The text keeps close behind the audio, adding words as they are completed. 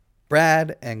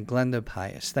Brad and Glenda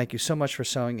Pius, thank you so much for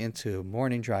sewing into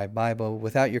Morning Drive Bible.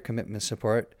 Without your commitment and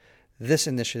support, this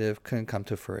initiative couldn't come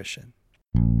to fruition.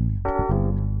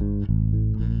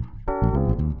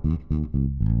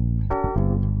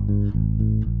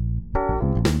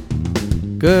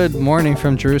 Good morning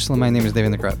from Jerusalem. My name is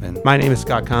David Krutman. My name is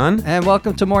Scott Kahn. And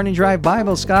welcome to Morning Drive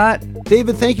Bible, Scott.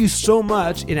 David, thank you so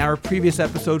much in our previous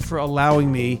episode for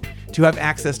allowing me to have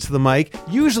access to the mic.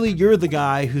 Usually you're the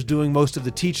guy who's doing most of the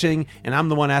teaching, and I'm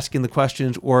the one asking the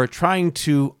questions or trying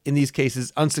to, in these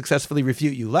cases, unsuccessfully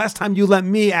refute you. Last time you let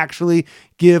me actually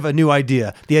give a new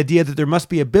idea, the idea that there must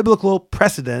be a biblical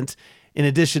precedent in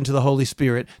addition to the Holy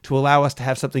Spirit to allow us to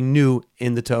have something new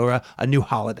in the Torah, a new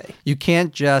holiday. You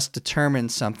can't just determine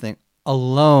something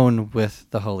alone with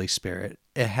the Holy Spirit.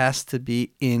 It has to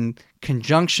be in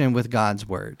conjunction with God's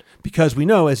word. Because we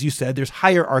know, as you said, there's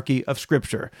hierarchy of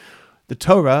Scripture. The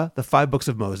Torah, the 5 books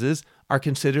of Moses, are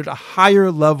considered a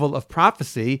higher level of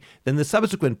prophecy than the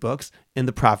subsequent books in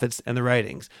the prophets and the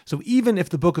writings. So even if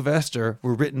the book of Esther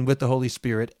were written with the Holy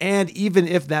Spirit, and even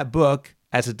if that book,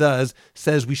 as it does,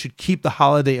 says we should keep the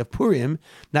holiday of Purim,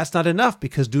 that's not enough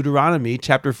because Deuteronomy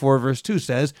chapter 4, verse 2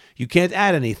 says you can't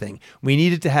add anything. We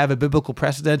needed to have a biblical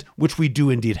precedent, which we do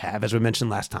indeed have, as we mentioned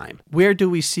last time. Where do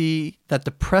we see that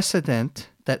the precedent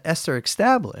that Esther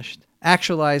established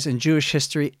actualized in Jewish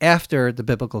history after the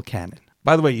biblical canon?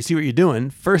 By the way, you see what you're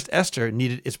doing? First, Esther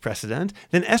needed its precedent.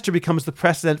 Then Esther becomes the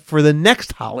precedent for the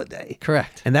next holiday.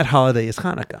 Correct. And that holiday is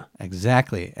Hanukkah.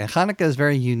 Exactly. And Hanukkah is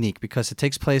very unique because it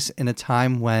takes place in a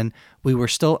time when we were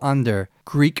still under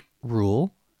Greek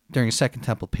rule during the Second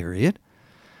Temple period.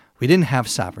 We didn't have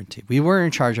sovereignty. We were in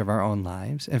charge of our own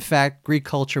lives. In fact, Greek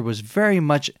culture was very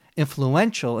much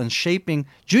influential in shaping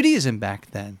Judaism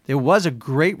back then. There was a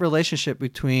great relationship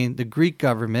between the Greek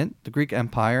government, the Greek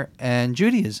Empire, and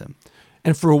Judaism.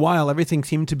 And for a while, everything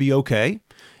seemed to be okay.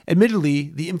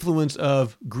 Admittedly, the influence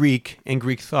of Greek and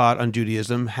Greek thought on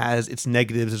Judaism has its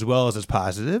negatives as well as its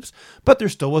positives, but there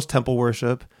still was temple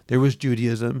worship. There was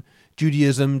Judaism.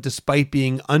 Judaism, despite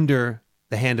being under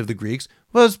the hand of the Greeks,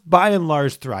 was by and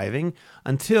large thriving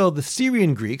until the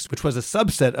Syrian Greeks, which was a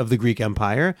subset of the Greek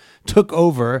Empire, took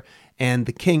over, and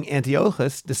the king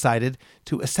Antiochus decided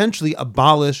to essentially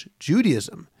abolish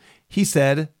Judaism. He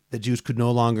said the Jews could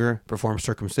no longer perform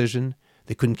circumcision.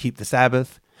 They couldn't keep the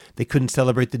Sabbath. They couldn't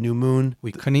celebrate the new moon.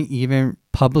 We couldn't even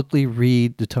publicly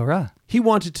read the Torah. He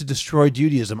wanted to destroy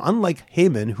Judaism. Unlike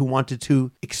Haman, who wanted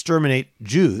to exterminate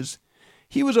Jews,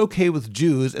 he was okay with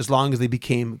Jews as long as they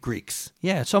became Greeks.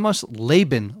 Yeah, it's almost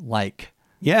Laban-like.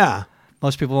 Yeah.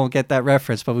 Most people won't get that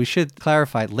reference, but we should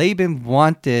clarify. Laban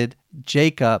wanted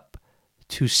Jacob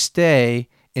to stay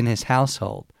in his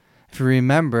household. If you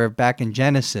remember, back in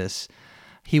Genesis,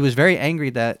 he was very angry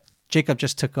that Jacob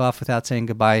just took off without saying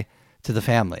goodbye to the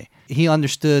family. He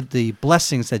understood the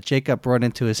blessings that Jacob brought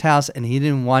into his house, and he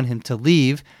didn't want him to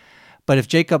leave. But if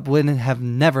Jacob wouldn't have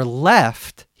never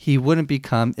left, he wouldn't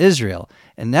become Israel.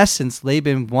 In essence,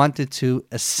 Laban wanted to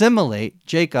assimilate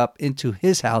Jacob into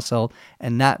his household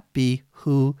and not be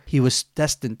who he was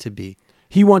destined to be.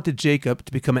 He wanted Jacob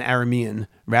to become an Aramean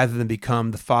rather than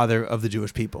become the father of the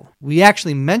Jewish people. We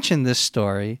actually mentioned this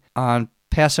story on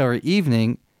Passover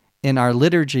evening in our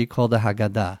liturgy called the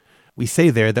Haggadah. We say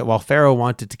there that while Pharaoh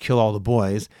wanted to kill all the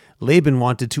boys, Laban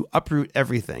wanted to uproot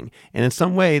everything. And in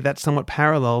some way, that's somewhat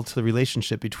parallel to the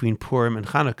relationship between Purim and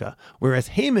Hanukkah. Whereas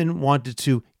Haman wanted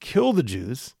to kill the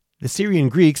Jews, the Syrian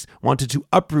Greeks wanted to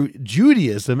uproot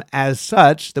Judaism as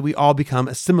such that we all become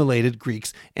assimilated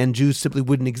Greeks and Jews simply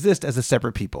wouldn't exist as a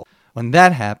separate people. When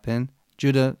that happened,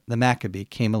 Judah the Maccabee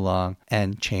came along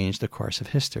and changed the course of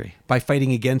history. By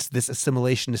fighting against this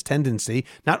assimilationist tendency,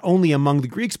 not only among the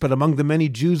Greeks, but among the many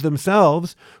Jews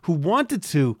themselves who wanted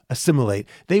to assimilate.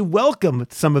 They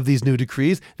welcomed some of these new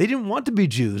decrees. They didn't want to be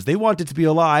Jews. They wanted to be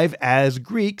alive as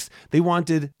Greeks. They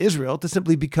wanted Israel to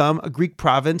simply become a Greek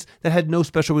province that had no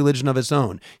special religion of its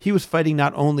own. He was fighting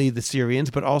not only the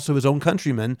Syrians, but also his own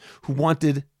countrymen who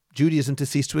wanted Judaism to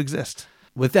cease to exist.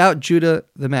 Without Judah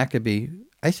the Maccabee,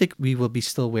 I think we will be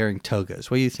still wearing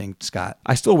togas. What do you think, Scott?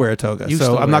 I still wear a toga,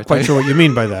 so I'm not quite sure what you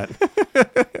mean by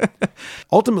that.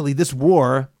 Ultimately, this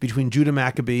war between Judah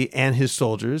Maccabee and his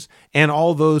soldiers, and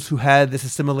all those who had this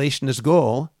assimilationist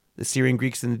goal, the Syrian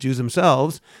Greeks and the Jews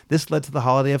themselves, this led to the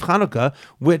holiday of Hanukkah,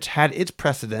 which had its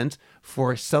precedent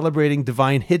for celebrating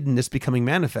divine hiddenness becoming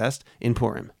manifest in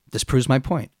Purim. This proves my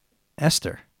point.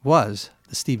 Esther was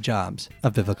the Steve Jobs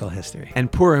of biblical history.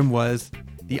 And Purim was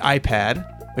the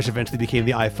iPad, which eventually became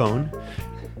the iPhone.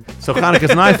 So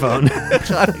Hanukkah's an iPhone.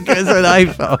 Hanukkah's an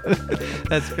iPhone.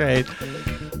 That's great.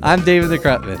 I'm David the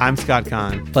Krutman. I'm Scott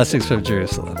Kahn. Blessings from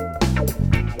Jerusalem.